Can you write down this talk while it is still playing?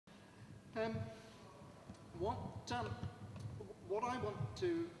Um, what, what I want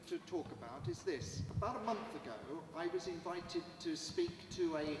to talk about is this. About a month ago, I was invited to speak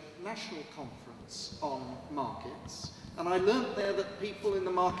to a national conference on markets, and I learnt there that people in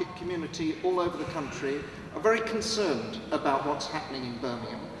the market community all over the country are very concerned about what's happening in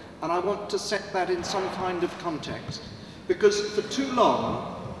Birmingham, and I want to set that in some kind of context. Because for too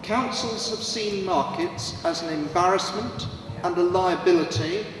long, councils have seen markets as an embarrassment and a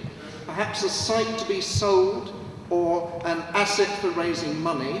liability, perhaps a site to be sold or an asset for raising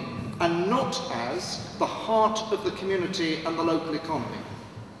money, and not as the heart of the community and the local economy.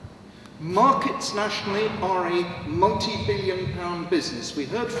 Markets nationally are a multi-billion-pound business. We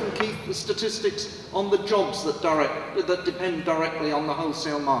heard from Keith the statistics on the jobs that depend directly on the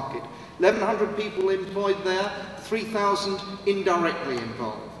wholesale market. 1,100 people employed there, 3,000 indirectly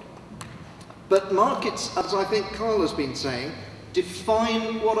involved. But markets, as I think Carl has been saying,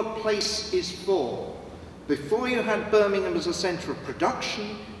 define what a place is for. Before you had Birmingham as a centre of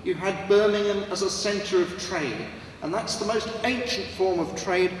production, you had Birmingham as a centre of trade. And that's the most ancient form of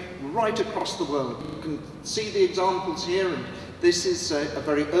trade right across the world. You can see the examples here, and this is a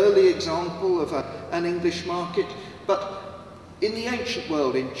very early example of an English market. But in the ancient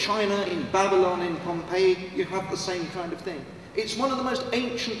world, in China, in Babylon, in Pompeii, you have the same kind of thing. It's one of the most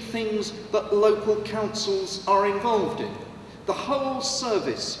ancient things that local councils are involved in. The whole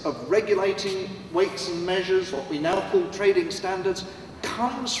service of regulating weights and measures, what we now call trading standards,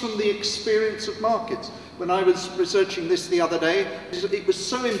 comes from the experience of markets. When I was researching this the other day, it was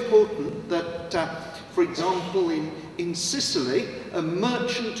so important that, for example, in Sicily, a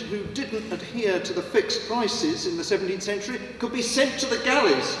merchant who didn't adhere to the fixed prices in the 17th century could be sent to the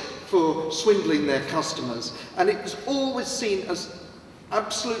galleys for swindling their customers. And it was always seen as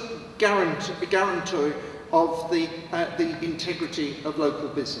absolute guarantee of the integrity of local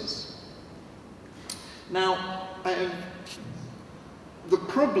business. Now, the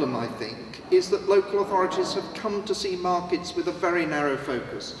problem, I think, is that local authorities have come to see markets with a very narrow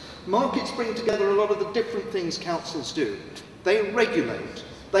focus. Markets bring together a lot of the different things councils do. They regulate,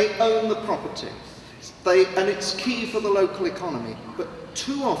 they own the property, and it's key for the local economy. But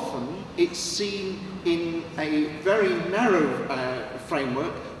too often it's seen in a very narrow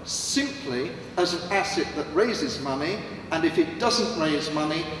framework, simply as an asset that raises money, and if it doesn't raise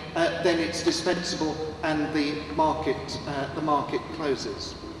money, then it's dispensable and the market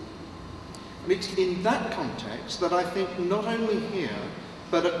closes. And it's in that context that I think not only here,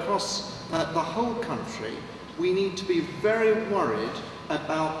 but across the whole country, we need to be very worried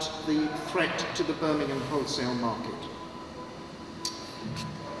about the threat to the Birmingham wholesale market.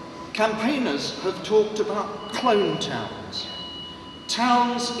 Campaigners have talked about clone towns.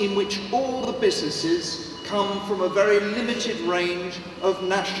 Towns in which all the businesses come from a very limited range of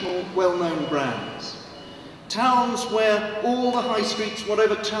national well-known brands. Towns where all the high streets,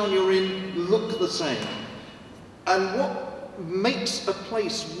 whatever town you're in, look the same. And what makes a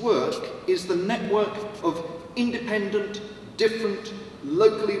place work is the network of independent, different,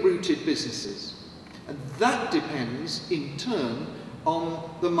 locally rooted businesses. And that depends, in turn, on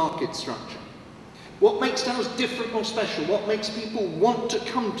the market structure. What makes towns different or special, what makes people want to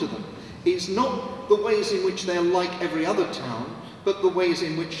come to them, is not the ways in which they're like every other town, but the ways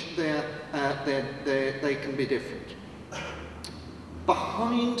in which they can be different.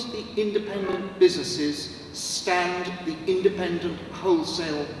 Behind the independent businesses stand the independent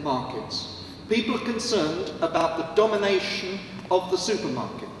wholesale markets. People are concerned about the domination of the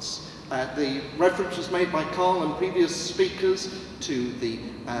supermarkets. The reference was made by Carl and previous speakers to the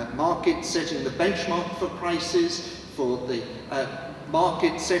market setting the benchmark for prices, for the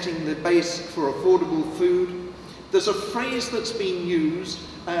market setting the base for affordable food. There's a phrase that's been used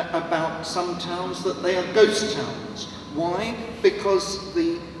about some towns that they are ghost towns. Why? Because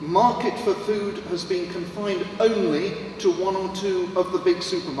the market for food has been confined only to one or two of the big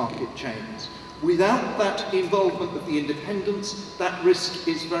supermarket chains. Without that involvement of the independents, that risk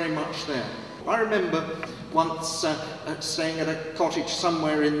is very much there. I remember once staying at a cottage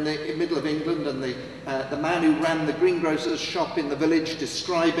somewhere in the middle of England, and the man who ran the greengrocer's shop in the village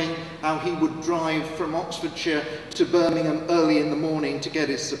describing how he would drive from Oxfordshire to Birmingham early in the morning to get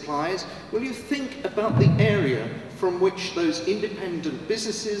his supplies. Well, you think about the area from which those independent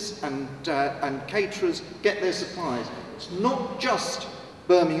businesses and caterers get their supplies. It's not just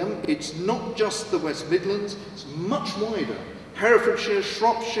Birmingham, it's not just the West Midlands, it's much wider. Herefordshire,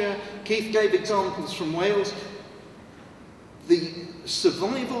 Shropshire, Keith gave examples from Wales. The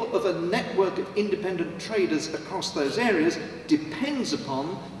survival of a network of independent traders across those areas depends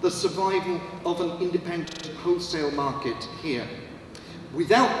upon the survival of an independent wholesale market here.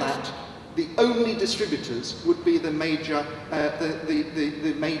 Without that, the only distributors would be the major,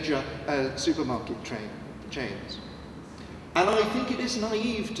 supermarket chains. And I think it is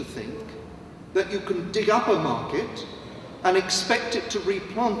naive to think that you can dig up a market and expect it to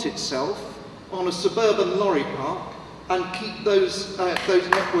replant itself on a suburban lorry park and keep those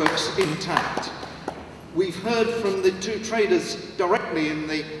networks intact. We've heard from the two traders directly in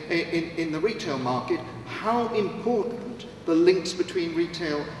the retail market how important the links between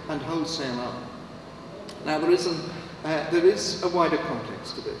retail and wholesale are. Now there is a wider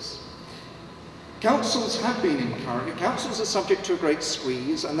context to this. Councils have been encouraged. Councils are subject to a great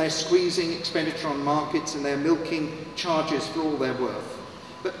squeeze, and they're squeezing expenditure on markets and they're milking charges for all they're worth.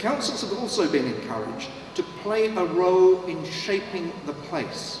 But councils have also been encouraged to play a role in shaping the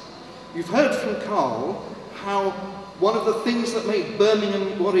place. You've heard from Carl how one of the things that made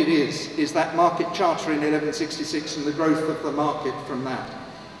Birmingham what it is that market charter in 1166 and the growth of the market from that.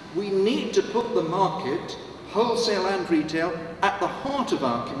 We need to put the market, wholesale and retail, at the heart of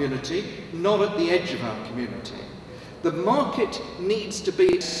our community, not at the edge of our community. The market needs to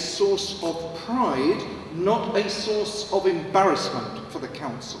be a source of pride, not a source of embarrassment for the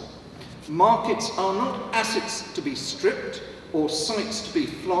council. Markets are not assets to be stripped or sites to be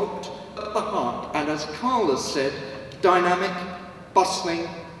flogged, at the heart, and as Carl has said, dynamic, bustling,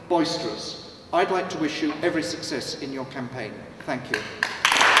 boisterous. I'd like to wish you every success in your campaign. Thank you.